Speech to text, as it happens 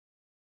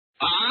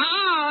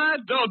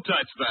Don't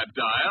touch that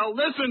dial.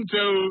 Listen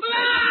to...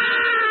 Blondie!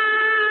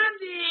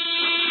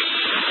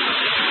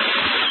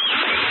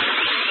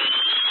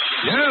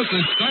 Yes,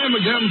 it's time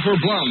again for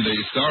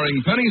Blondie,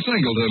 starring Penny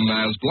Singleton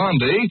as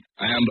Blondie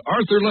and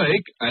Arthur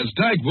Lake as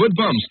Dagwood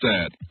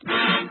Bumstead.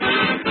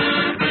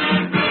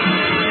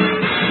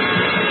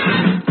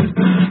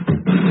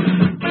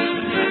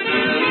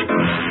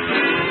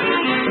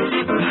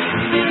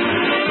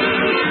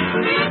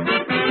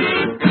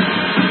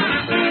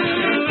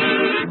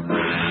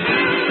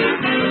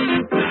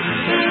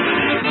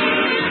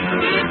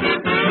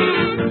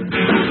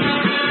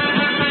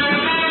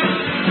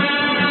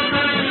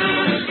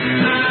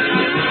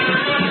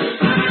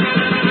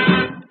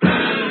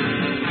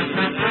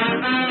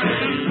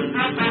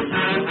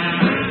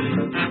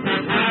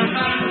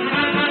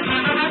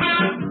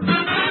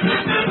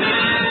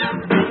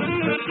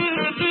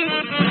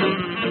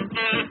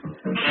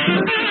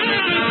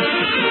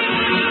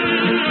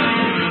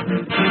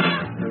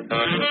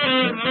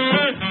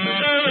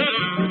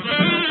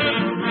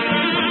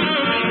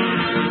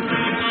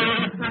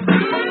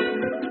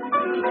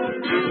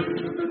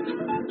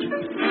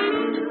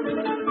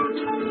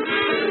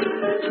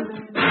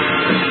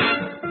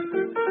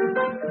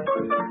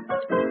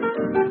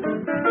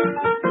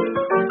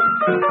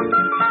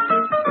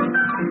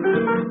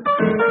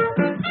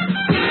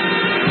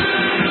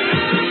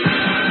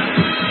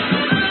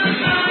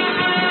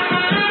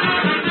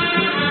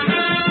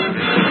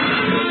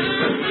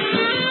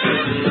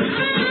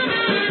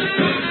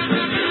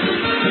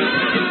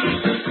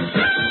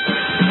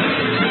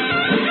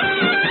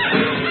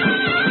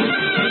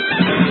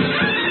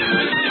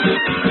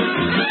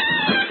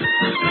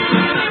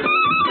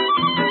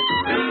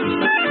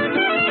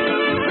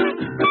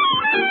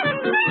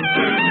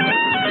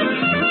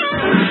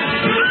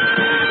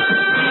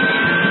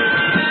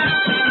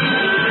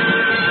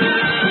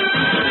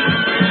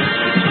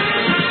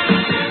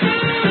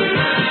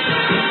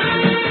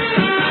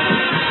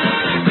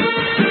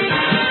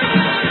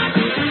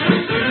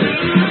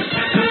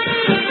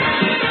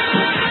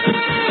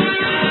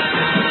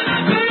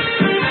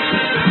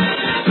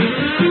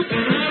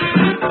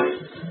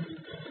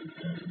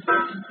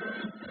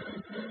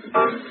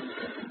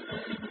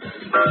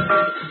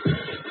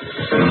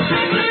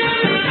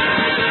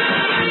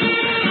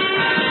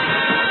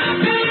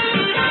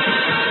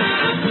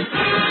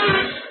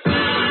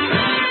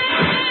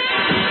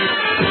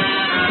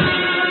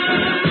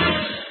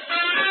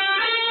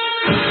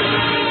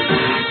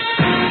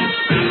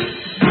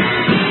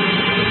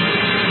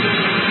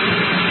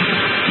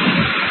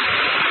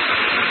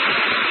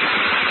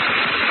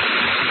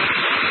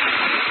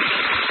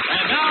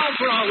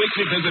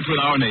 Visit with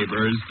our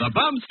neighbors, the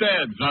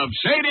Bumsteads of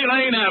Shady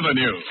Lane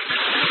Avenue.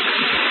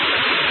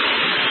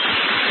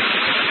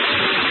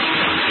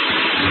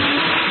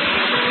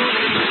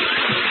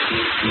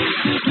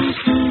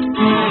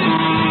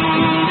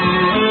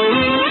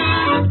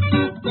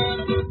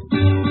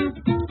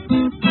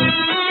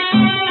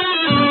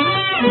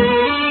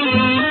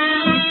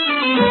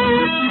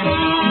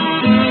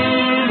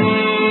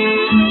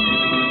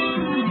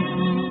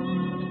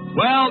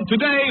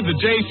 Today, the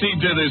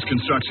J.C. Dithers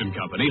Construction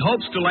Company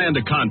hopes to land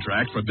a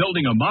contract for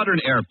building a modern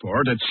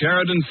airport at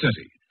Sheridan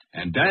City.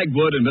 And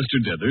Dagwood and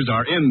Mr. Dithers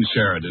are in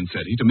Sheridan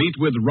City to meet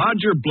with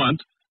Roger Blunt,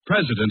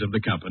 president of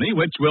the company,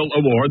 which will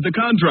award the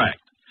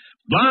contract.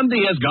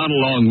 Blondie has gone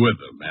along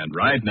with them, and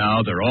right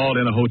now they're all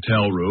in a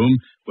hotel room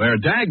where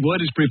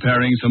Dagwood is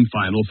preparing some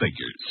final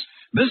figures.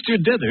 Mr.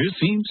 Dithers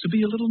seems to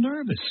be a little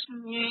nervous.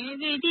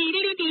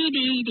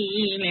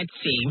 Let's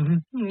see.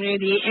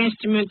 The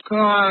estimate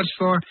calls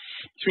for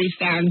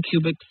 3,000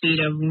 cubic feet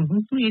of...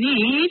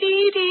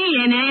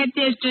 And add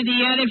this to the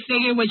other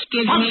figure, which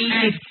gives me...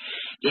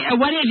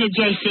 What is it,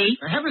 J.C.?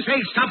 For heaven's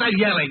sake, stop that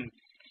yelling.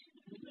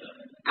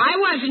 I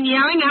wasn't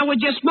yelling. I was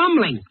just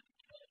mumbling.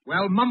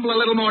 Well, mumble a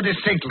little more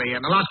distinctly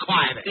and a lot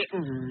quieter.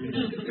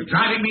 You're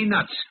driving me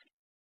nuts.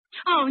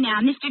 Oh, now,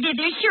 Mr.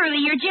 Dithers,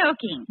 surely you're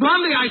joking.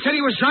 Blondie, I said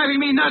he was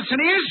driving me nuts, and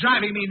he is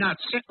driving me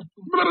nuts.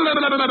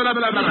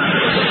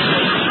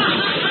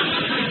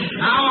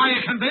 Now, are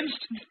you convinced?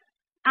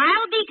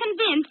 I'll be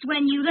convinced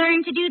when you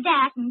learn to do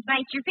that and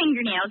bite your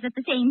fingernails at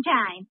the same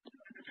time.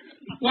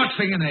 What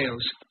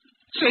fingernails?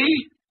 See?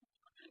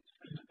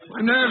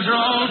 My nerves are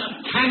all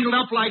tangled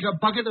up like a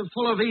bucket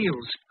full of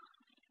eels.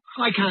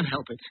 I can't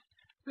help it.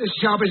 This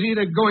job is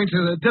either going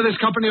to the Dithers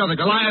Company or the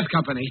Goliath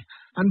Company.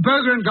 And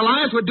Berger and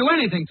Goliath would do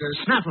anything to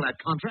snaffle that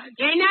contract.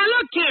 Hey, now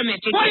look here,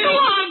 Mr. What do you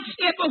want?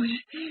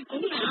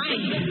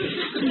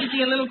 Couldn't you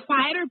be a little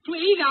quieter,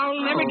 please? I'll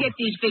never get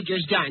these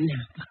figures done.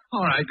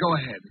 All right, go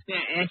ahead.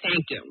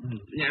 Thank you.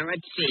 Now,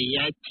 let's see.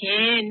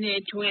 10,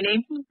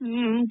 20,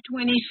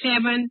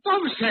 27.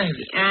 Bumstead.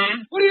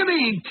 What do you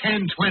mean,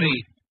 10,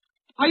 20?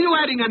 Are you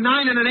adding a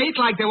 9 and an 8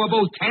 like they were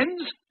both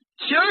 10s?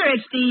 Sure,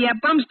 it's the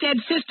Bumstead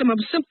system of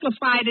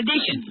simplified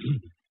addition.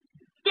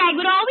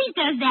 Dagwood always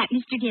does that,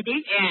 Mr.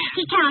 Dithers. Yeah.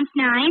 He counts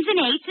 9s and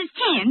 8s as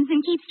 10s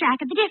and keeps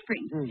track of the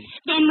difference.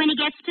 Then when he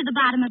gets to the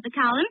bottom of the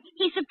column,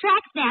 he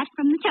subtracts that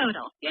from the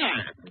total. Yeah.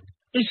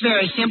 It's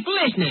very simple,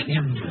 isn't it?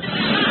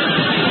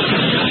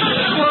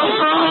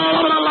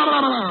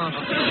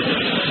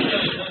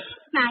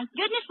 My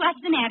goodness, what's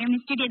the matter,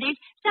 Mr. Dithers?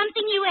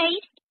 Something you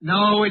ate?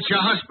 No, it's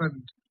your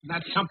husband.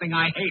 That's something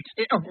I hate.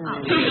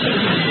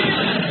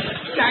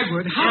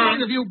 Dagwood, how long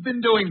have you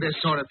been doing this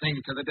sort of thing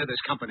to the Dithers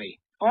Company?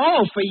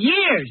 Oh, for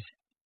years.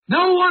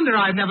 No wonder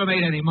I've never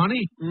made any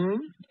money.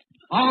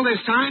 All this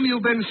time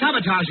you've been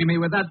sabotaging me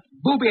with that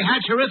booby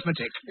hatch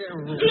arithmetic.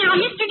 Now,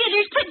 Mr.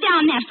 Dithers, put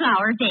down that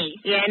flower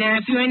vase. Yeah, now,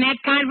 if you're in that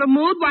kind of a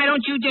mood, why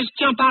don't you just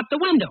jump out the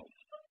window?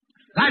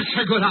 That's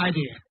a good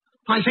idea.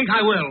 I think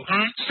I will.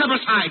 Huh? Step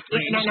aside,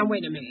 please. No,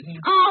 wait a minute.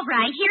 All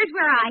right, here's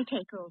where I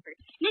take over.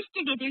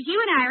 Mr. Dithers, you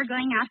and I are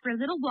going out for a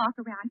little walk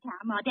around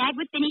town while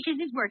Dagwood finishes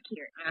his work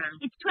here.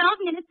 It's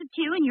 12 minutes of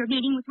 2, and your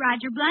meeting with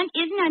Roger Blunt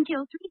isn't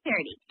until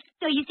 3:30.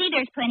 So you see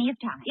there's plenty of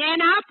time. Yeah,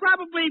 and I'll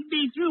probably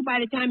be through by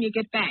the time you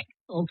get back.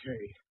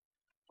 Okay.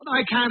 But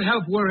I can't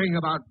help worrying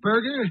about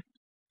Berger.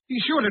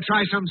 He's sure to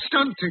try some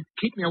stunt to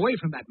keep me away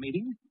from that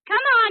meeting.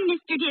 Come on,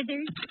 Mr.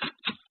 Dithers.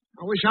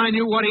 I wish I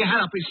knew what he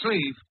had up his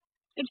sleeve.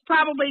 It's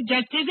probably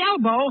just his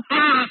elbow.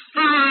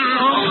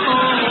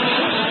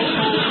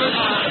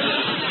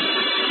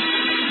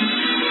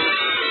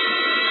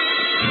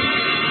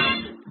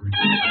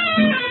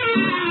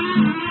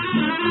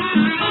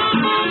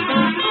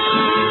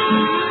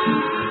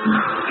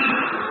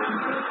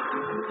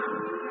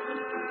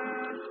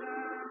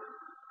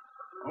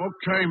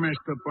 Okay,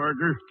 Mr.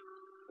 Berger.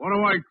 What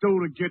do I do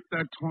to get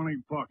that $20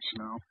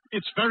 now?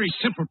 It's very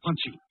simple,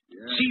 Punchy.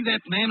 Yeah. See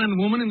that man and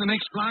woman in the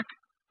next block?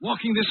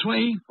 Walking this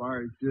way?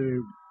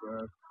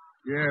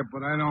 Yeah,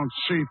 but I don't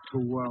see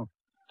too well.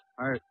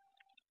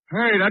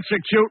 Hey, that's a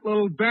cute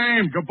little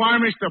dame. Goodbye,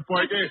 Mr.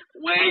 Berger.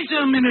 Wait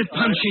a minute,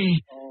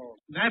 Punchy.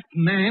 That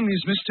man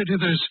is Mr.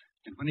 Dithers.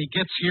 And when he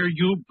gets here,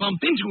 you bump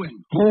into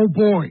him. Oh,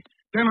 boy.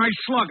 Then I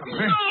slug him,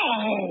 huh?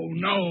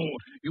 No.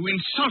 You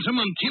insult him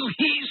until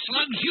he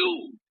slugs you.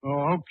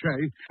 Oh,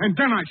 okay. And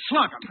then I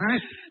slug him, huh?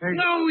 Hey.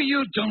 No,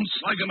 you don't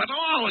slug him at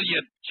all,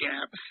 you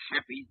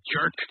jab-happy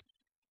jerk.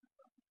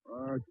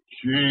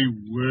 Gee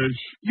whiz.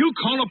 You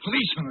call a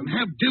policeman and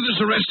have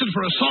Dithers arrested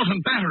for assault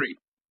and battery.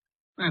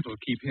 That'll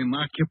keep him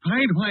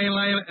occupied while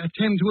I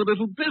attend to a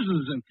little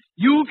business, and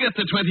you get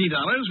the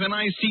 $20 when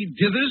I see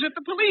Dithers at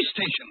the police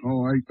station.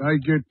 Oh, I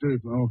get this.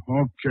 Oh,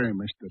 okay,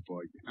 Mr.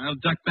 Berger. I'll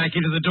duck back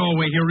into the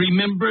doorway here.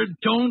 Remember,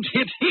 don't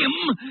hit him.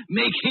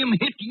 Make him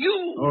hit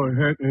you. Oh,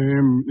 hit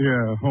him.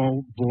 Yeah.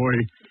 Oh, boy.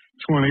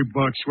 $20.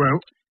 Well,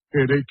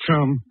 here they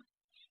come.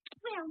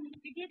 Well,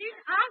 Mr. Dithers,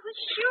 I was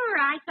sure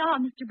I saw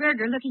Mr.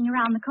 Berger looking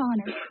around the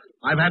corner.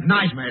 I've had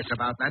nightmares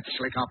about that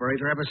slick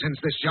operator ever since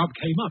this job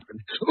came up. And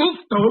Oh,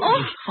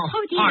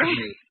 dear. Pardon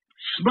me.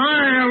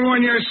 Smile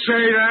when you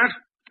say that.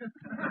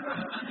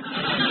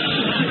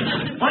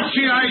 What's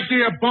the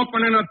idea of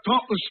bumping into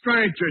total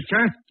strangers,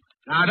 huh?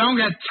 Now, don't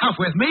get tough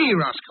with me,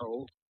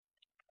 Roscoe,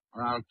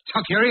 or I'll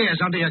tuck your ears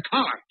under your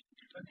collar.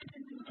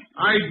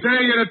 I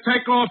dare you to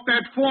take off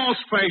that false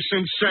face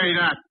and say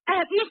that.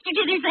 Mr.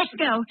 Dithers, let's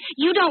go.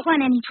 You don't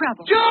want any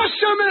trouble. Just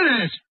a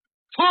minute.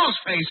 False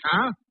face,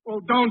 huh?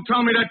 Well, don't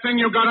tell me that thing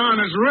you got on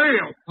is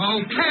real.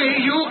 Okay,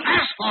 you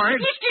asked for it.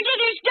 Mr.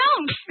 Dithers,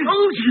 don't.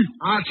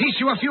 I'll teach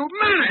you a few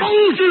manners.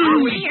 Oh,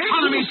 dear.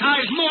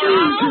 Economy-sized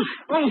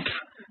moron.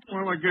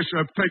 Well, I guess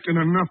I've taken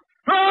enough.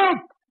 Help!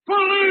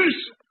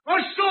 Police!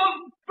 Assault!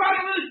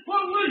 Battery!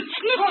 Police!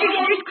 Mr.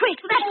 Dithers, quick,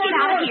 let's get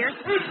out of here.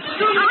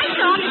 I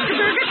saw Mr.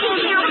 Berger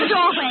peeking out of the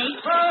doorway.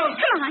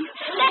 Come on,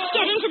 let's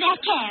get into that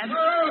cab.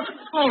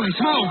 Holy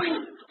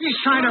smoke. He's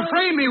trying to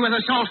frame me with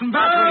assault and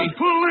battery.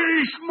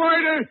 Police!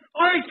 Murder!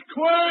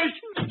 Earthquake!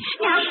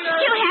 Now,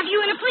 he'll have you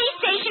in a police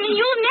station, and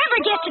you'll never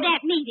get to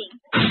that meeting.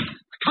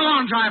 Come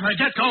on, driver,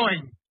 get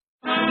going.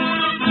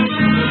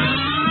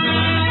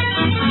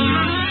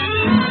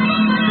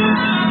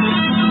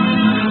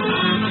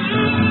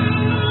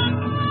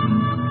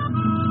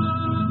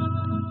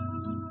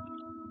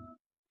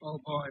 Oh,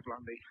 boy,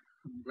 Blondie.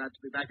 I'm glad to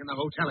be back in the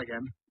hotel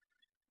again.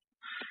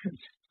 It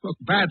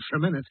looked bad for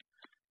a minute.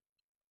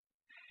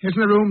 Isn't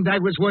the room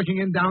Dagwood's working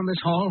in down this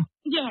hall?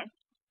 Yes.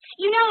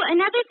 You know,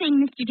 another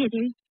thing, Mr.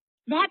 Dithers,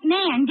 that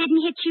man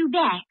didn't hit you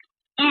back,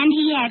 and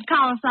he had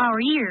cauliflower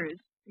ears.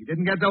 He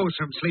didn't get those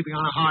from sleeping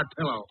on a hard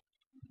pillow.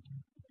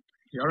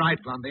 You're right,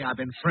 Blondie. I've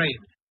been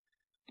framed.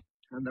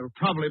 And there'll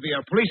probably be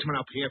a policeman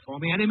up here for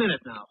me any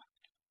minute now.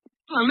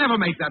 I'll never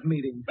make that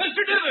meeting.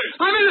 Mr. Dithers!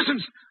 I'm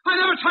innocent. I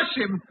never touched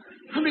him.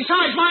 And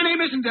besides, my name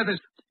isn't Dithers.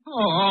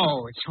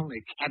 Oh, it's only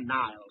Ken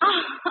Niles.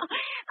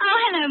 Oh,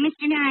 hello,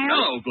 Mr. Niles.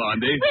 Hello,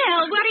 Blondie.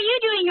 Well, what are you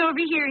doing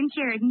over here in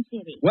Sheridan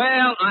City?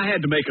 Well, I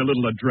had to make a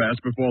little address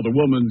before the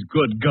Woman's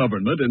Good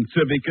Government and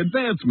Civic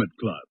Advancement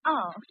Club.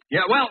 Oh,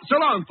 Yeah, well, so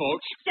long,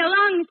 folks. so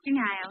long, Mr.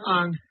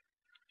 Niles.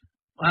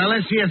 Well,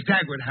 let's see if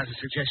Dagwood has a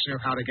suggestion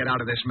of how to get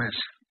out of this mess.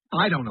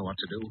 I don't know what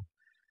to do.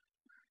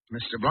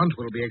 Mr. Blunt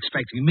will be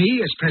expecting me,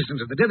 as president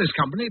of the Dithers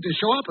Company, to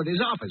show up at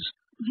his office.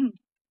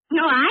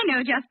 No, I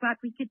know just what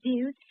we could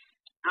do.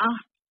 Oh,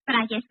 but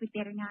I guess we'd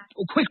better not.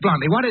 Oh, quick,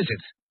 Blondie, what is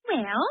it?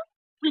 Well,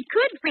 we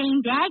could frame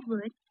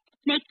Dagwood,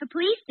 make the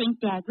police think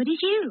Dagwood is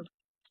you.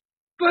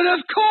 But of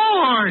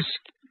course!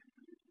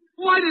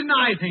 Why didn't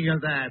I think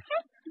of that?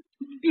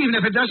 Even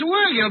if it doesn't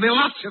work, it'll be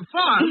lots of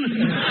fun.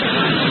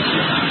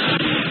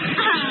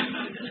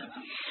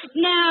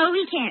 No,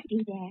 we can't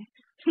do that.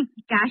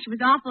 Gosh, it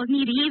was awful of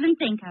me to even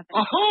think of it.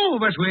 Oh,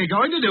 but we're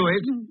going to do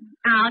it.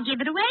 I'll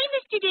give it away,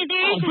 Mr.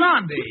 Dithers. Oh,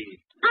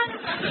 Blondie.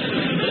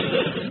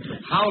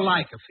 How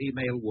like a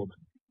female woman.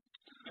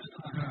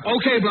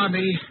 Okay,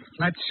 Blondie,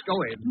 let's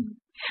go in.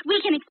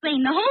 We can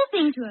explain the whole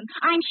thing to him.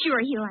 I'm sure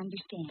he'll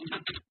understand.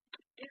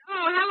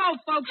 Oh, hello,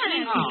 folks.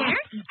 Hello, There.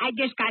 I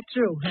just got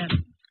through.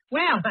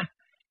 Well,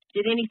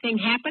 did anything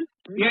happen?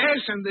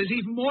 Yes, and there's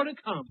even more to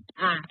come.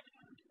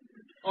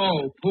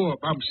 Oh, poor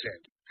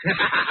Bumstead.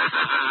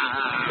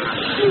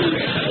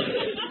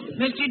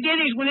 Mr.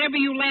 Dithers, whenever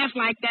you laugh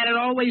like that, it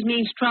always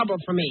means trouble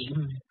for me.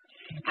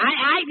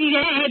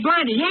 Hey,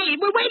 Blondie, hey,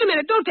 wait a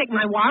minute. Don't take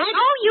my wallet.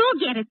 Oh, you'll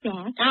get it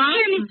back.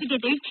 Here, Mr.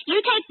 Dithers,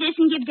 you take this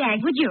and give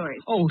Dagwood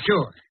yours. Oh,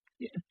 sure.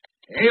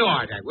 Here you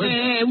are, Dagwood.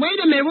 Wait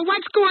a minute. Well,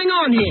 what's going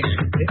on here?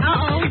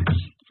 Uh-oh.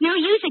 No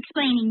use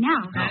explaining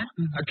now.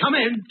 Come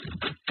in.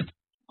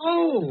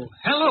 Oh,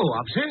 hello,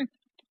 officer.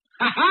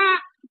 Ha-ha!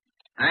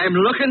 I'm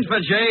looking for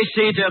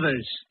J.C.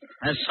 Dithers,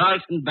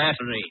 assault and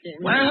battery.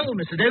 Well,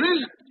 Mr.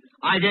 Dithers,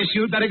 I guess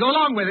you'd better go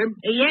along with him.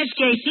 Yes,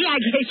 J.C., I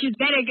guess you'd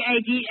better...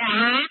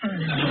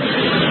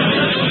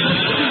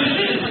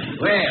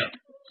 Well,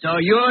 so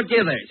you're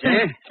Dithers,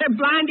 eh?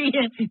 Blondie,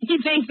 he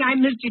thinks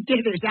I'm Mr.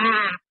 Dithers.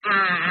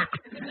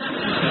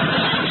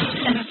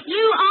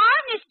 You are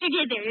Mr.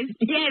 Dithers.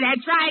 Yeah,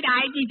 that's right.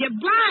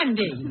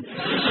 Blondie.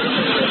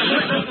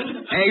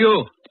 Hey,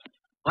 you.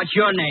 What's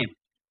your name?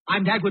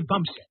 I'm Dagwood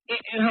Bumstead.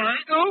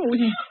 Oh,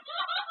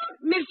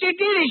 Mr.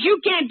 Dithers, you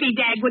can't be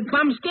Dagwood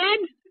Bumstead.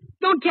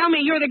 Don't tell me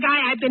you're the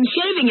guy I've been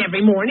shaving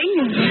every morning.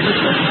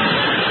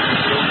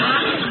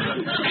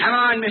 Come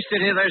on, Mr.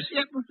 Dithers.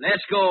 Yep.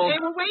 Let's go. Hey,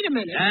 well, wait a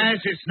minute. Yes,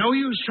 it's no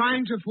use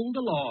trying to fool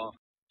the law,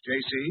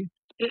 J.C.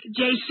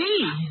 J.C.?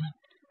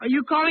 Are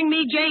you calling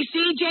me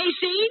J.C.,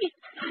 J.C.?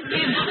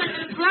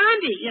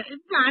 Blondie,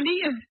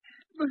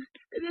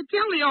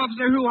 tell the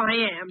officer who I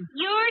am.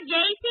 You're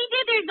J.C.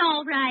 Dithers,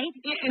 all right.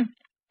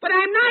 But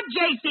I'm not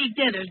J.C.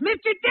 Dithers.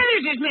 Mr.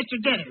 Dithers is Mr.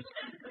 Dithers.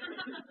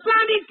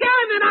 Blondie, tell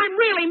him that I'm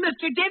really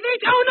Mr.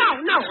 Dithers. Oh,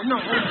 no. Oh,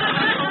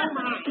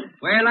 my.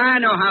 Well, I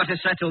know how to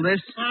settle this.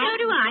 So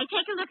do I.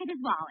 Take a look at his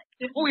wallet.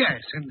 Oh,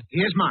 yes, and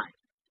here's mine.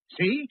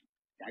 See?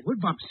 Dagwood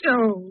Bumstead.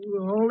 Oh,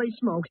 holy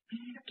smoke.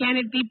 Can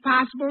it be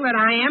possible that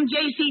I am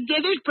J.C.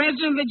 Dithers,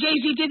 president of the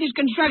J.C. Dithers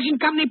Construction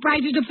Company,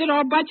 prices to fit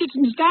all budgets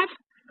and stuff?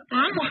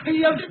 Huh? Why,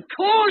 of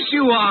course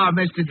you are,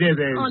 Mr.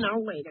 Dithers. Oh, no,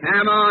 wait a minute.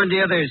 Come on,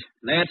 Dithers.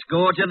 Let's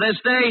go to the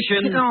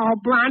station. Oh,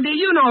 Blondie,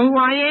 you know who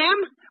I am.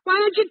 Why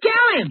don't you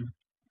tell him?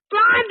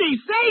 Blondie,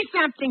 say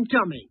something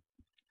to me.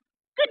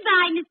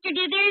 Goodbye, Mr.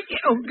 Dithers.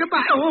 Oh,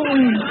 goodbye. Oh,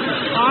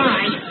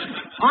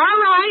 all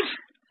right.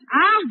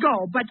 I'll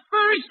go, but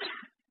first,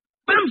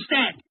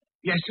 Bumstead.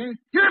 Yes, sir?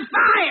 You're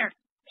fired.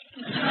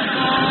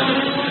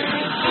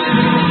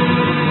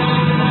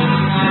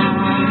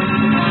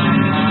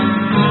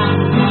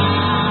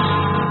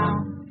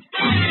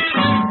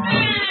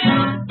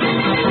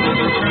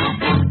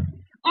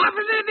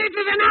 Officer, this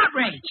is an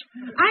outrage.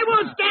 I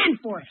won't stand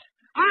for it.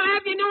 I'll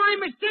have you know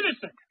I'm a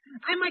citizen.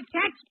 I'm a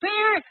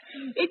taxpayer,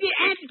 and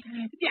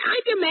I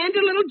demand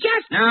a little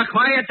justice. Now,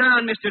 quiet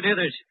down, Mr.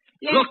 Dithers.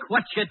 Yeah. Look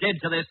what you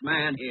did to this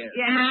man here.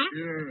 Yeah?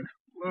 Yeah,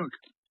 look.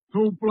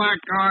 2 black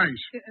eyes.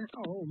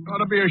 Oh, Ought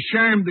to be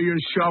ashamed of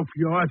yourself,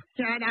 you ought.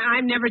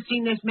 I've never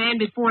seen this man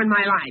before in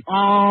my life.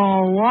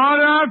 Oh,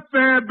 what a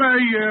fibber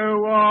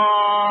you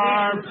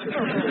are.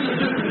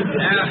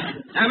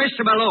 Now,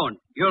 Mr. Malone,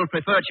 you'll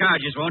prefer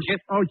charges, won't you?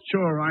 Oh,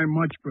 sure, I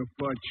much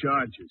prefer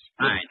charges.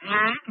 Fine.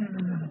 Huh?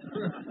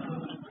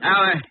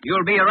 Now,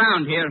 you'll be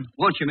around here,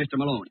 won't you, Mr.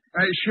 Malone?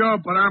 Sure,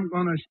 but I'm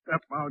going to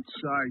step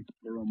outside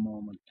for a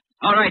moment.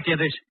 All right,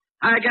 Dithers.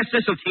 I guess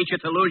this'll teach you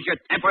to lose your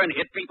temper and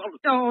hit people.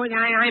 Oh,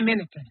 I'm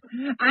innocent.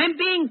 I'm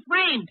being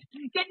framed.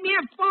 Get me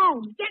a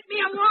phone. Get me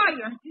a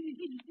lawyer.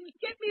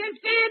 Get me a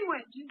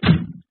sandwich.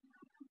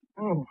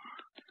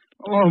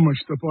 Oh,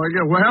 Mr.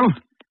 Boyer. Well,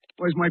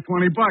 where's my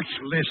 $20?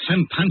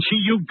 Listen,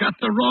 Punchy, you got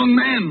the wrong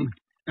man.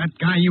 That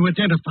guy you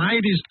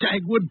identified is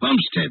Dagwood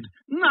Bumstead,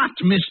 not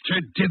Mr.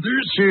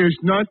 Dithers. Cheers,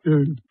 not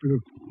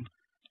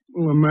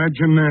well,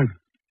 imagine that.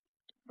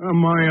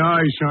 My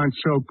eyes aren't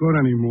so good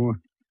anymore.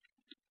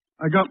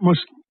 I got my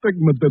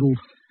stigmadiddle.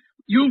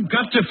 You've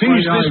got to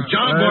finish Why, this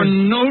job or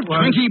no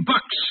why? $20.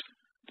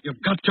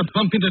 You've got to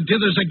bump into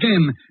Dithers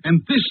again,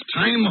 and this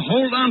time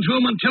hold on to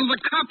him until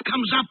the cop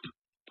comes up.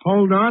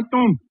 Hold on to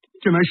him.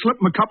 Can I slip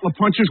him a couple of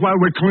punches while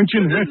we're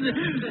clinching?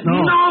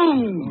 No.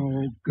 No!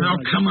 Oh, Now,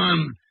 God. come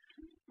on.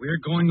 We're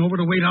going over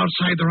to wait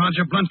outside the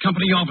Roger Blunt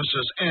Company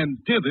offices, and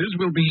Dithers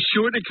will be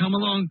sure to come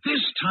along.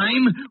 This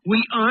time, we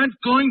aren't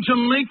going to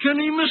make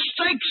any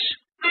mistakes.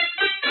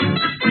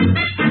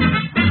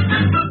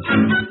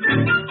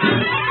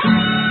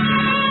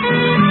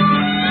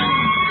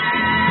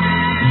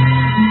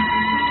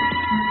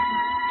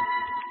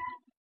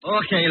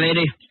 Okay,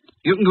 lady.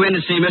 You can go in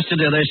and see Mr.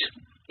 Dithers.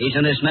 He's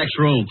in this next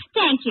room.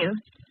 Thank you.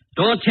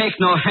 Don't take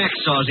no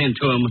hacksaws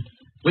into him.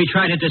 We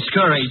try to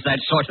discourage that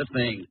sort of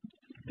thing.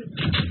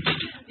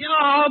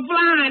 Oh,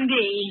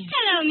 Blondie.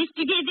 Hello,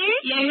 Mr.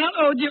 Dithers. Yeah,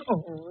 hello,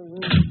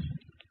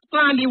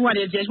 Blondie, what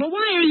is this? Well,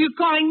 why are you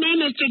calling me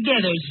Mr.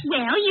 Dithers?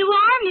 Well, you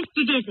are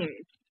Mr.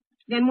 Dithers.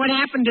 Then what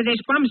happened to this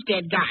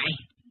Bumstead guy?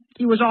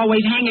 He was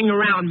always hanging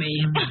around me.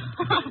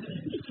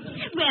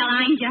 Well,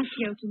 I'm just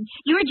joking.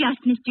 You're just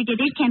Mr.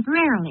 Dithers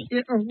temporarily.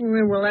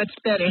 Well, that's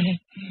better.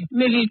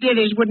 Mrs.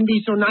 Dithers wouldn't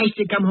be so nice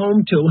to come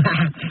home to.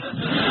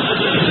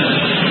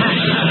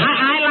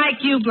 I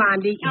like you,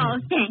 Blondie. Oh,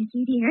 thank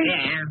you, dear.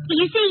 Yeah.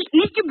 You see,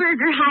 Mr.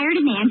 Berger hired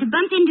a man to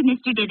bump into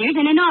Mr. Dithers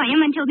and annoy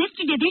him until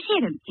Mr. Dithers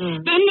hit him.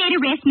 Then they'd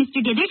arrest Mr.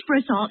 Dithers for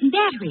assault and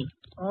battery.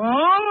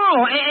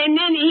 Oh, and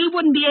then he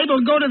wouldn't be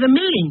able to go to the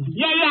meeting.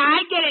 Yeah,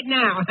 I get it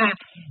now.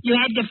 You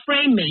had to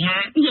frame me,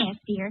 huh? Yes,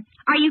 dear.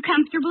 Are you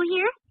comfortable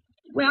here?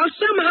 Well,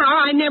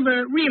 somehow I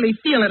never really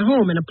feel at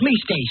home in a police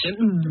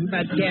station.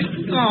 But,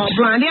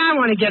 Blondie, I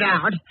want to get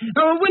out.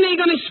 Oh, when are you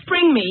going to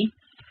spring me?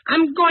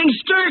 I'm going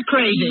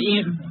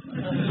stir-crazy.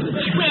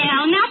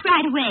 Well, not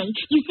right away.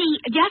 You see,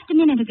 just a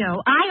minute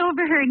ago, I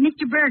overheard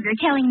Mr. Berger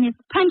telling this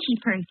punchy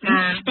person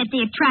that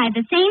they'd try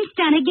the same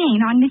stunt again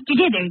on Mr.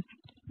 Dithers.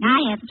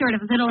 I have sort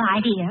of a little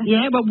idea.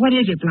 Yeah, but what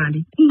is it,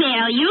 Blondie?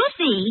 Well, you'll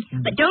see.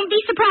 But don't be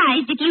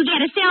surprised if you get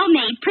a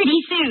cellmate pretty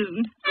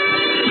soon.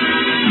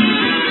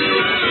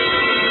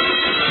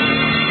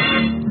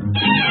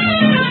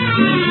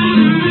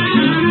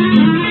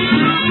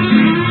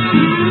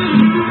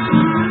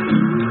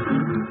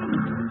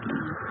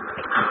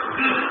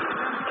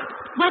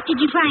 What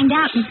did you find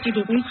out, Mr.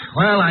 Dithers?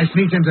 Well, I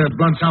sneaked into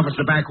Blunt's office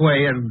the back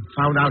way and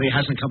found out he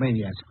hasn't come in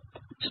yet.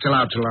 Still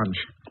out to lunch.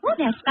 Oh,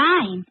 that's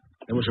fine.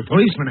 There was a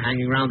policeman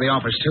hanging around the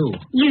office, too.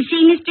 You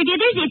see, Mr.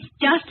 Dithers, it's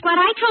just what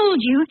I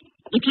told you.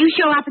 If you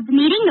show up at the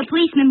meeting, the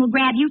policeman will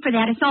grab you for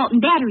that assault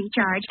and battery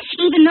charge,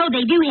 even though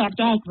they do have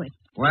Dagwood.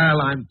 Well,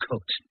 I'm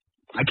cooked.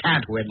 I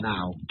can't win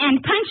now. And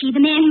Punchy,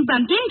 the man who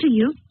bumped into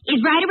you,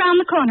 is right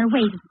around the corner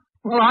waiting.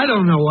 Well, I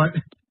don't know what...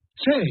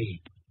 Say,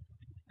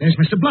 there's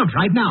Mr. Blunt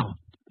right now.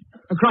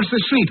 Across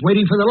the street,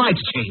 waiting for the light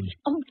to change.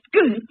 Oh,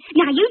 good.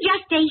 Now, you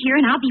just stay here,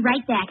 and I'll be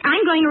right back.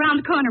 I'm going around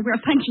the corner where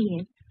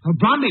Punchy is. Oh,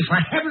 Blondie, for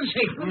heaven's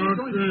sake.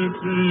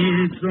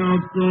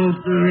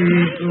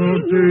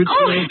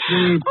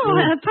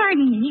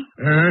 Pardon me.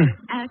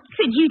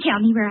 Could you tell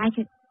me where I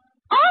could...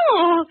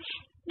 Oh,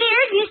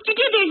 there's Mr.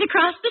 Dithers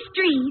across the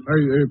street.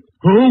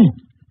 Who?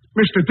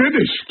 Mr.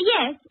 Dithers?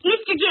 Yes,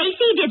 Mr. J.C.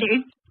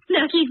 Dithers.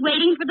 Look, he's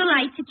waiting for the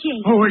light to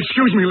change. Oh,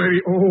 excuse me, lady.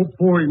 Oh,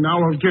 boy,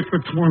 now I'll get the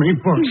 $20.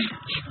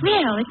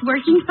 Well, it's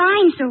working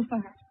fine so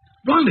far.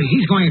 Blondie,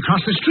 he's going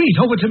across the street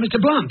over to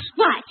Mr. Blunt.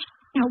 Watch.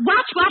 Now,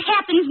 watch what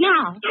happens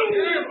now.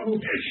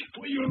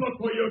 Will you look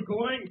where you're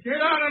going?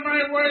 Get out of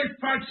my way,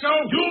 fatso.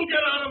 You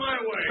get out of my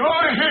way. Go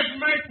ahead,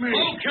 make me.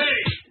 Okay.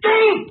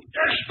 Stone!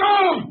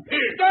 Stone!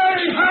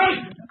 They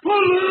have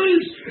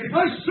police!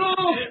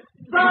 Assault!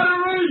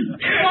 Battery!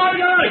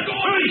 Fire!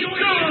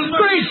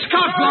 Great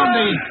Scott,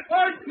 Blondie!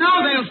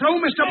 Now they'll throw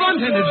Mr.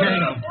 Blunt into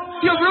jail.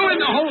 You've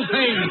ruined the whole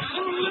thing.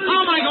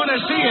 How am I going to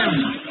see him?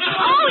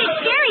 Oh,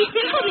 it's very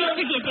simple,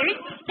 Mr. Dithers.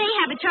 They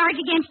have a charge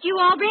against you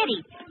already.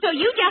 So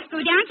you just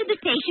go down to the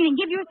station and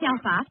give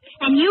yourself off,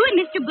 and you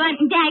and Mr. Blunt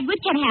and Dagwood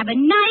can have a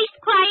nice,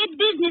 quiet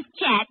business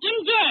chat in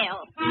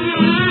jail.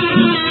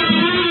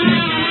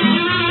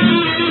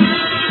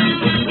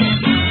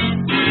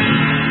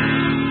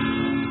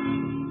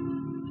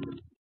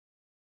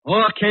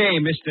 Okay,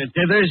 Mr.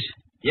 Dithers.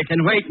 You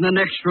can wait in the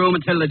next room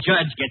until the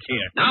judge gets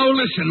here. Now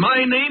listen,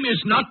 my name is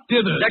not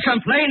Dithers. The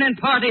complaining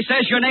party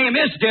says your name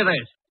is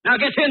Dithers. Now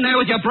get in there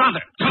with your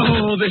brother.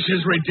 Oh, this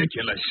is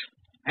ridiculous.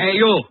 Hey,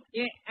 you.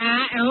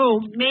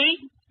 Who,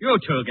 me? You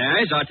two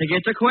guys ought to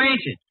get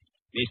acquainted.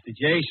 Mr.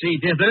 J.C.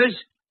 Dithers.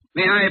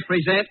 May I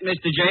present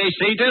Mr.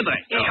 J.C.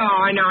 Dithers?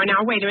 Oh,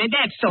 no, wait a minute.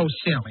 That's so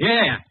silly.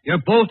 Yeah,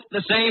 you're both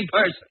the same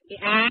person.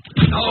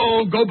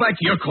 Oh, go back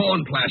to your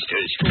corn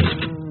plasters.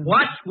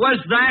 What was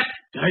that?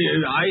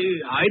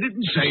 I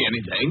didn't say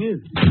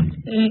anything.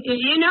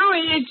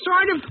 It's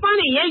sort of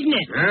funny, isn't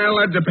it? Well,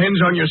 that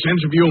depends on your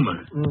sense of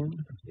humor.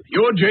 If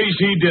you're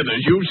J.C.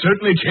 Dithers, you've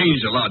certainly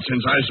changed a lot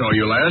since I saw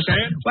you last.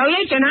 Well,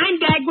 listen, I'm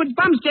Dagwood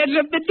Bumstead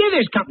of the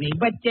Dithers Company,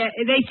 but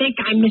they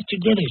think I'm Mr.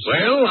 Dithers.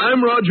 Well,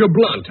 I'm Roger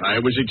Blunt. I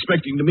was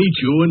expecting to meet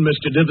you and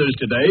Mr. Dithers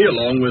today,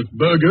 along with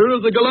Berger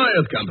of the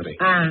Goliath Company.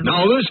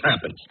 Now this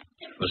happens.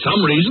 For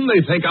some reason,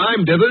 they think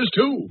I'm Dithers,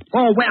 too.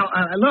 Oh, well,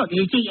 look,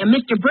 you see,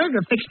 Mr.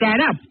 Berger fixed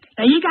that up.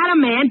 He got a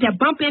man to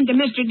bump into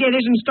Mr.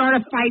 Dithers and start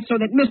a fight so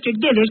that Mr.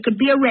 Dithers could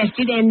be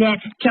arrested and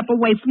kept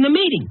away from the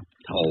meeting.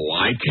 Oh,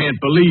 I can't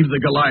believe the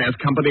Goliath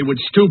Company would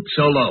stoop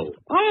so low.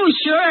 Oh,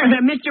 sure.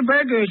 Mr.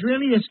 Berger is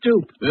really a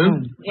stoop.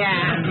 Huh?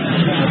 Yeah.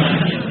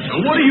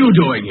 Now, what are you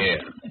doing here?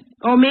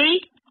 Oh,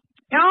 me?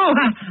 Oh,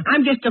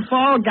 I'm just a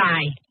fall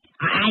guy.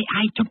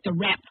 I took the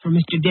rap for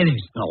Mr.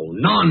 Dithers. Oh,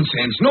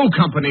 nonsense. No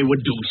company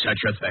would do such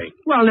a thing.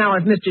 Well, now,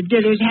 if Mr.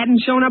 Dithers hadn't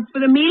shown up for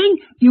the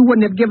meeting, you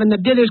wouldn't have given the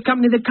Dithers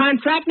Company the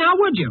contract now,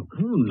 would you?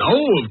 No,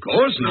 of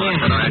course not.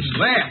 Yeah. But I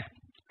swear.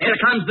 Here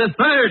comes the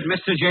third,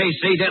 Mr.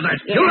 J.C.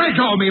 Dithers. You let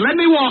go of me. Let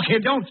me walk here.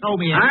 Don't throw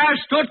me in.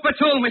 I've stood for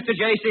two, Mr.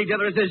 J.C.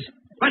 Ditherses,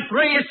 but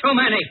three is too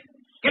many.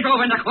 Get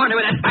over in the corner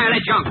with that pile of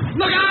junk.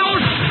 Look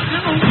out!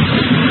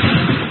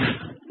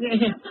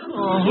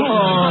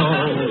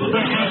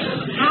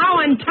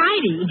 How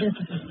untidy.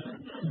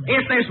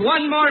 If there's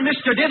one more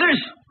Mr. Dithers,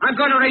 I'm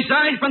going to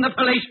resign from the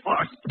police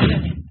force.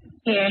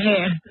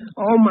 Here.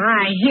 Oh,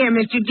 my. Here,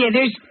 Mr.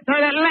 Dithers.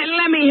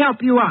 Let me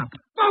help you up.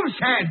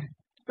 Boomshead!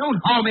 Don't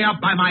haul me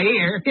up by my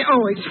ear.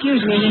 Oh,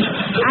 excuse me.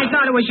 I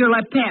thought it was your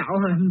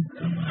lapel.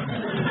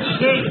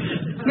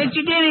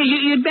 Mr. Dithers,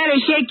 you'd better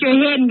shake your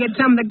head and get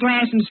some of the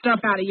glass and stuff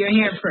out of your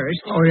hair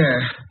first. Oh,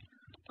 yeah.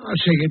 I'll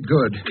shake it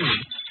good.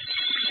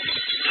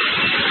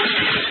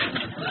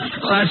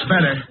 Oh, that's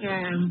better.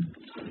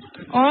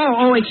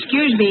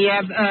 Excuse me,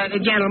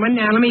 gentlemen.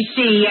 Now, let me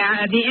see.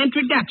 The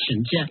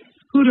introductions.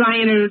 Who do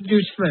I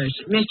introduce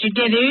first? Mr.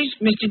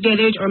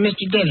 Dithers, or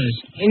Mr. Dithers?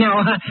 You know,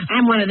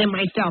 I'm one of them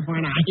myself,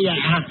 aren't I?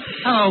 Yeah.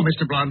 Hello,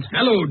 Mr. Blunt.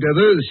 Hello,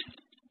 Dithers.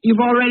 You've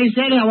already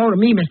said hello to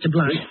me, Mr.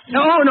 Blunt.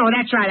 Oh, no,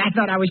 that's right. I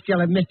thought I was still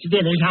at Mr.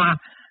 Dithers.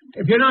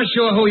 If you're not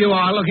sure who you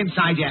are, look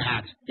inside your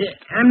hat.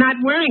 I'm not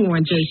wearing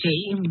one,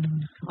 J.C.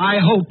 I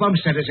hope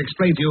Bumstead has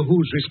explained to you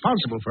who's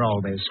responsible for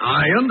all this.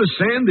 I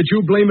understand that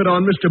you blame it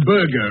on Mr.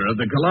 Berger of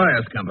the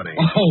Goliath Company.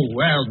 Oh,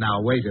 well, now,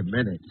 wait a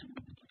minute.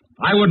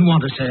 I wouldn't want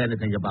to say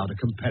anything about a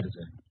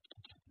competitor.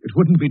 It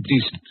wouldn't be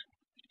decent.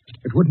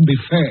 It wouldn't be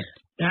fair.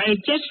 It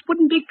just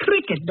wouldn't be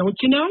cricket, don't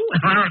you know?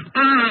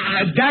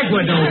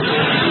 Dagwood,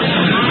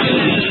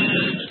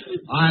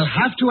 I'll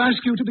have to ask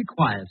you to be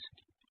quiet,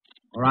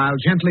 or I'll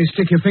gently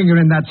stick your finger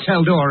in that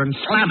cell door and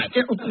slam it.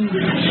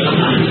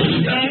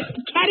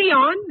 Carry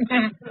on.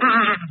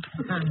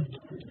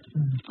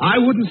 I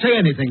wouldn't say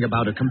anything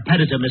about a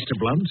competitor, Mr.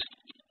 Blunt.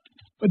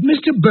 But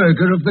Mr.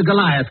 Berger of the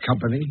Goliath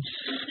Company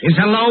is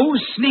a low,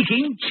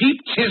 sneaking,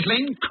 cheap,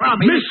 chiseling,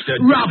 crummy Mr.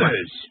 robber.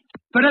 Dithers.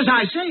 But as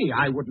I say,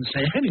 I wouldn't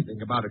say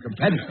anything about a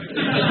competitor.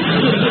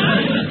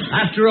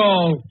 After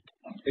all,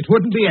 it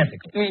wouldn't be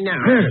ethical. No.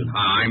 Well,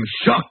 I'm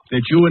shocked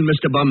that you and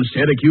Mr.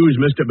 Bumstead accuse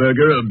Mr.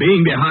 Berger of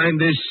being behind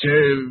this.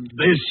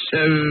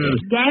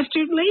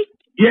 Dastardly?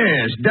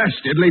 Yes,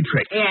 dastardly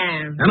trick.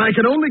 Yeah. And I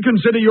can only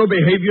consider your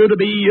behavior to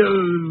be,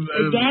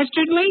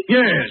 Dastardly?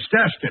 Yes,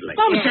 dastardly.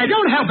 Bumstead,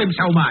 don't help him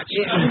so much.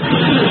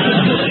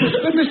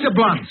 But Mr.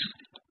 Blunt,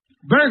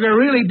 Berger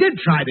really did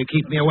try to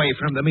keep me away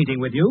from the meeting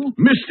with you.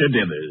 Mr.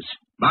 Dithers,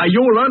 by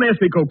your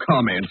unethical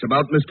comments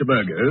about Mr.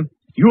 Berger,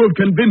 you have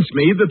convinced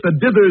me that the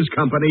Dithers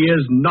Company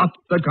is not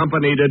the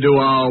company to do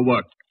our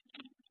work.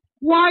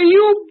 Why,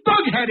 you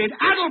bug-headed,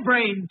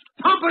 addle-brained,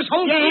 pompous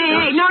whole...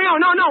 Hey, no,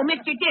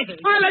 Mr. Dithers.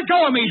 Why, let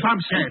go of me,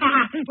 Bumstead.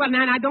 Well,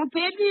 now, don't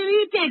pay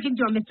any attention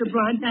to him, Mr.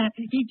 Blunt.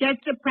 He's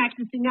just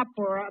practicing up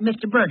for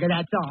Mr. Berger,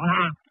 that's all.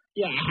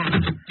 Yeah.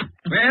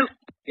 Well,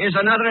 here's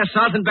another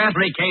assault and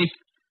battery case.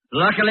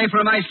 Luckily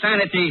for my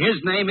sanity, his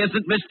name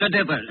isn't Mr.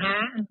 Dithers.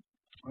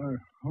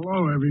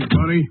 Hello,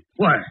 everybody.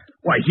 Why,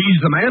 he's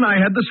the man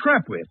I had the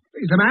scrap with.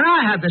 He's the man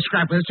I had the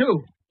scrap with,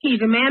 too. He's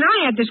the man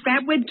I had the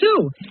scrap with,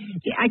 too.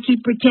 I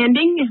keep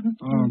pretending.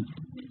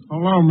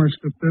 Hello,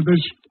 Mr.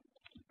 Dithers.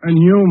 And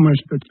you,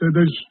 Mr.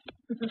 Dithers.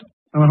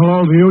 And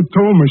hello to you,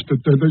 too, Mr.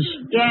 Dithers.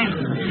 Yeah.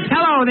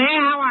 Hello there.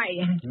 How are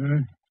you?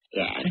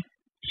 Yeah.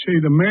 See,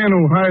 the man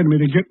who hired me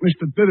to get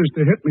Mr. Dithers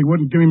to hit me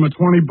wouldn't give him $20.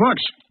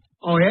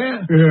 Oh,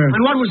 yeah? Yeah.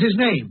 And what was his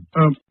name?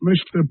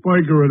 Mr.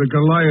 Berger of the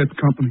Goliath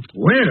Company.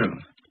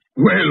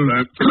 Well,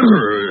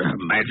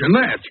 imagine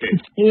that.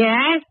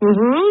 Yeah?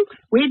 Mm-hmm.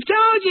 We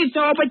told you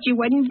so, but you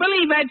wouldn't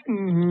believe it.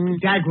 Mm-hmm.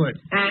 Dagwood.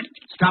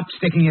 Stop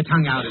sticking your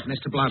tongue out at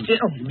Mr. Blunt. Well,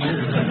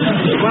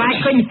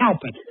 I couldn't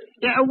help it.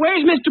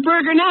 Where's Mr.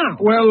 Berger now?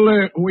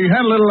 Well, we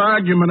had a little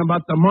argument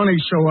about the money,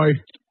 so I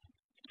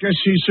guess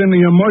he's in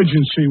the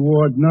emergency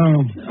ward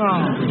now.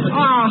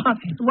 Oh,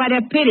 what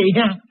a pity.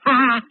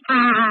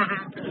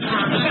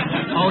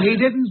 Oh, he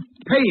didn't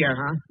pay you,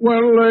 huh?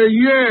 Well,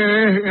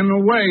 yeah, in a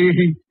way.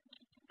 He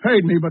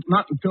paid me, but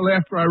not until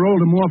after I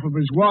rolled him off of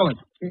his wallet.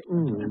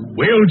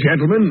 Well,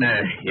 gentlemen,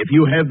 if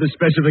you have the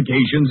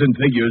specifications and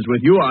figures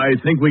with you, I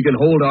think we can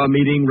hold our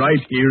meeting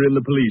right here in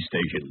the police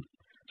station.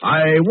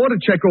 I want to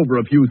check over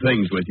a few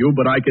things with you,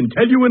 but I can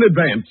tell you in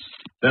advance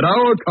that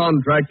our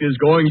contract is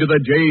going to the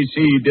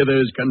J.C.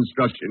 Dithers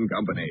Construction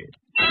Company.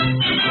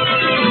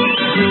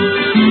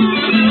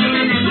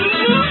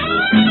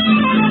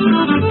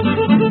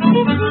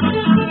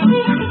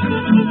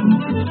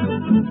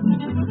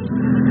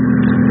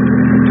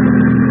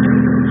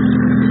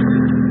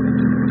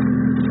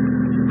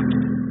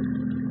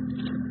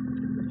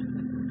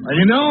 Well,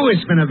 you know,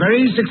 it's been a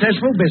very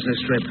successful business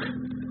trip.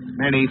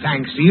 Many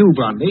thanks to you,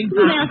 Blondie.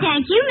 Well,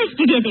 thank you,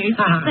 Mr. Dithers.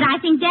 But I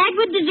think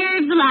Dagwood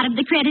deserves a lot of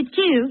the credit,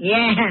 too.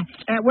 Yeah.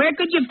 Where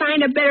could you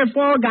find a better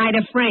fall guy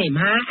to frame,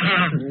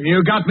 huh?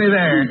 You got me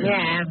there.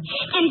 Yeah.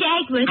 And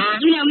Dagwood,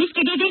 you know,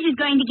 Mr. Dithers is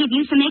going to give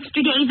you some extra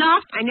days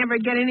off. I never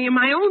get any of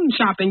my own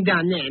shopping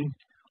done then.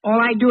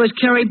 All I do is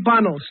carry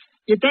bundles.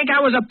 You think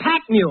I was a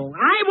pack mule?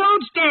 I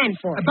won't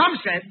stand for it.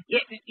 Bumstead.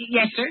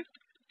 Yes, sir?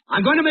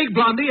 I'm going to make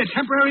Blondie a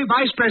temporary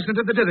vice president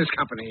of the Dithers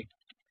Company.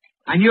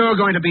 And you're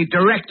going to be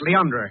directly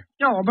under her.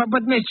 No,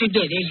 but Mr.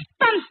 Dithers.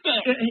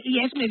 Bumstead.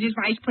 Yes, Mrs.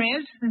 Vice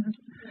Pres.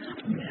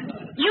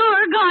 You're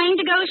you're going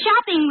to go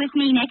shopping with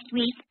me next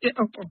week.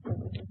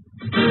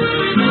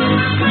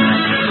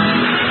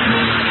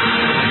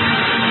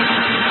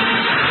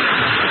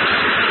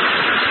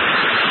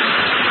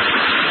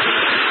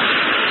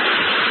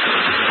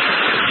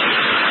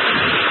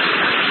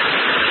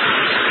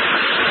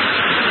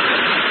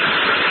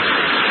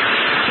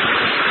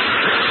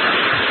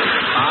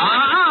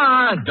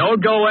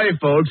 Don't go away,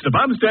 folks. The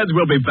Bumsteads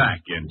will be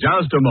back in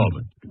just a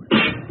moment.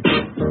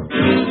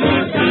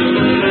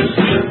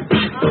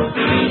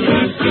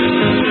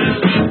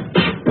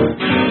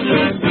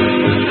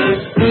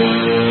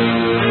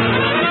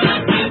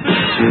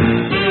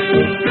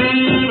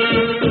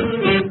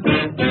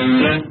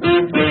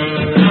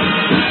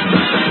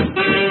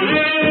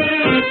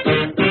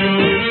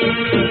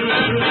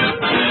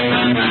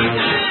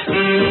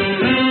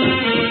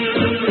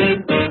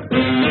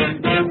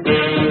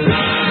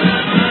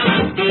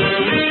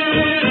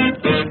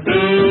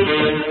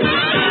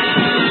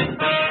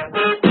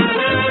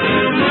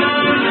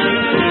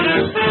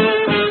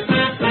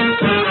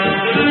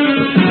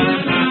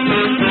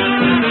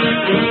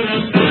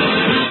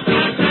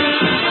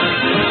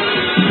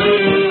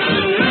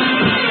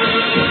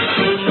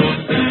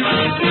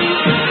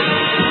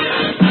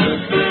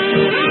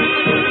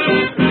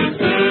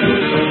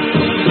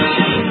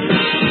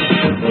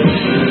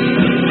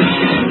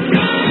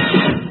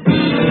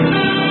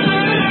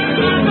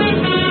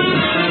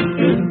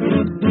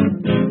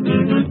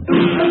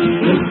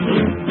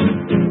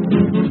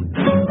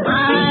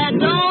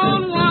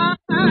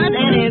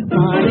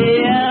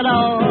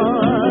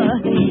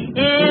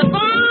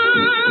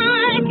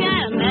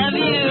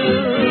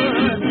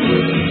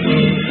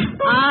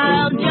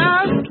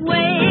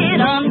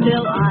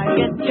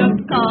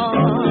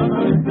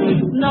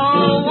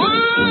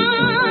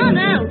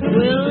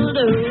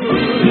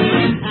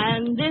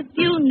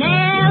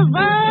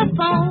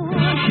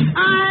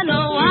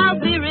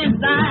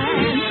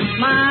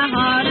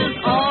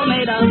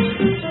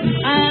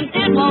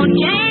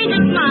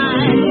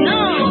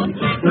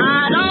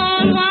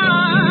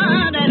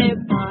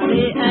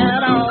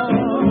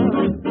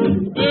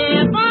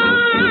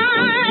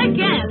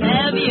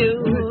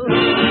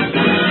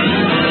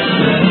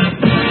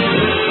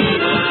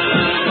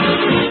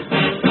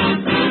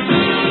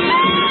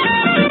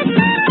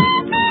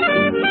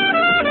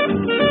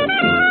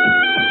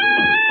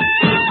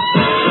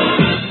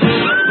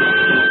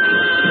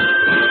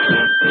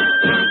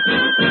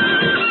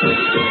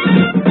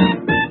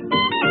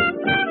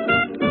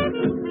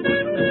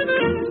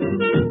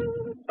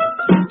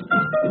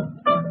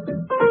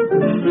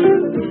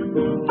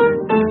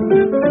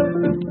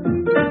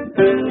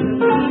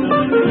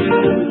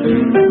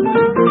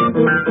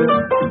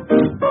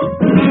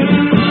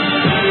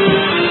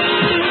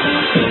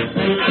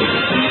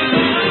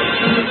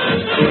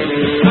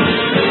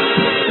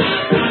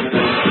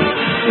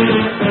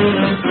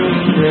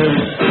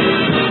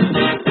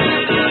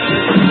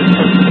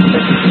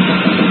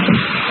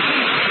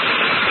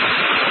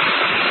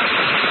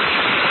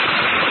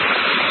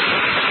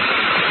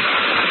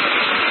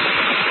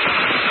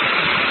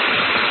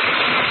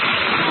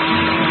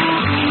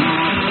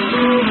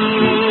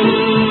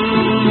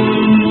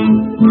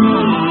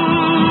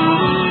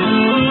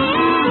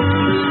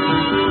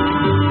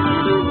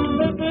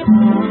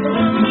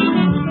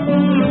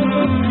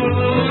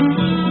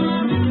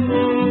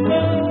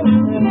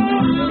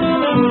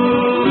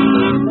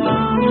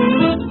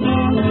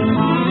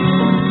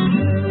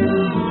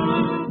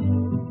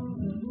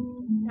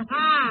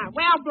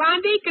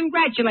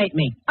 Congratulate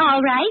me.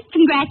 All right.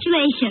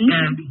 Congratulations.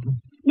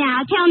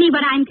 Now, tell me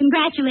what I'm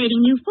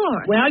congratulating you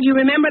for. Well, you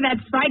remember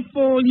that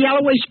frightful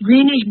yellowish,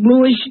 greenish,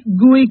 bluish,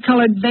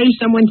 gooey-colored vase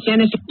someone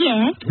sent us?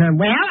 Yes.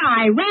 Well,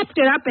 I wrapped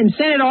it up and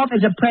sent it off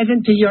as a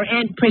present to your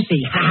Aunt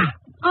Prissy.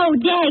 Oh,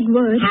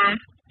 Dagwood.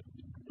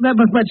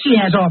 But she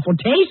has awful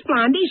taste,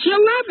 Blondie. She'll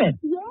love it.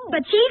 Yes.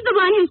 But she's the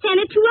one who sent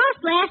it to us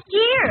last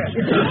year.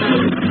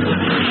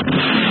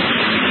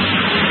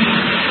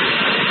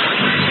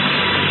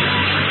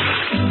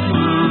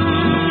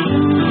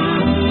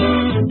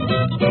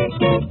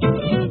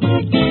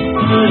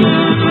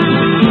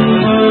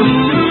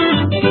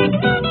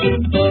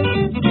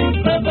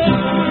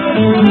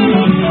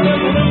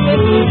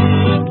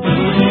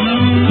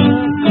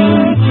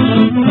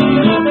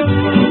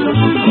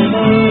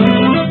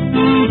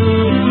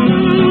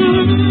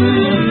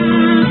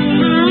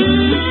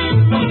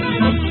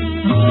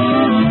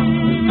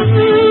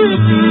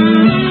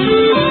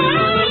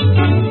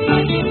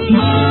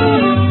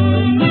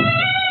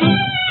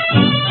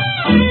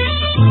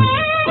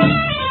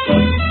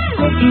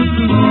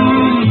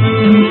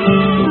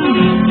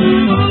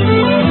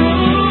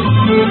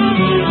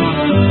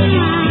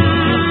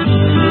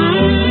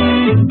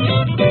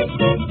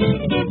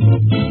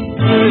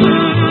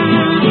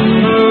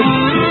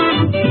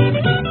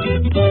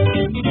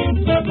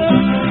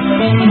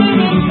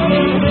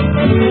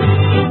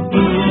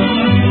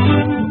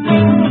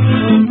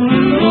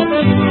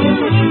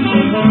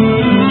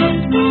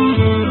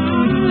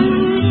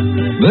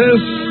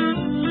 This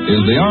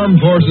is the Armed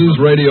Forces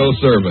Radio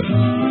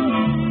Service.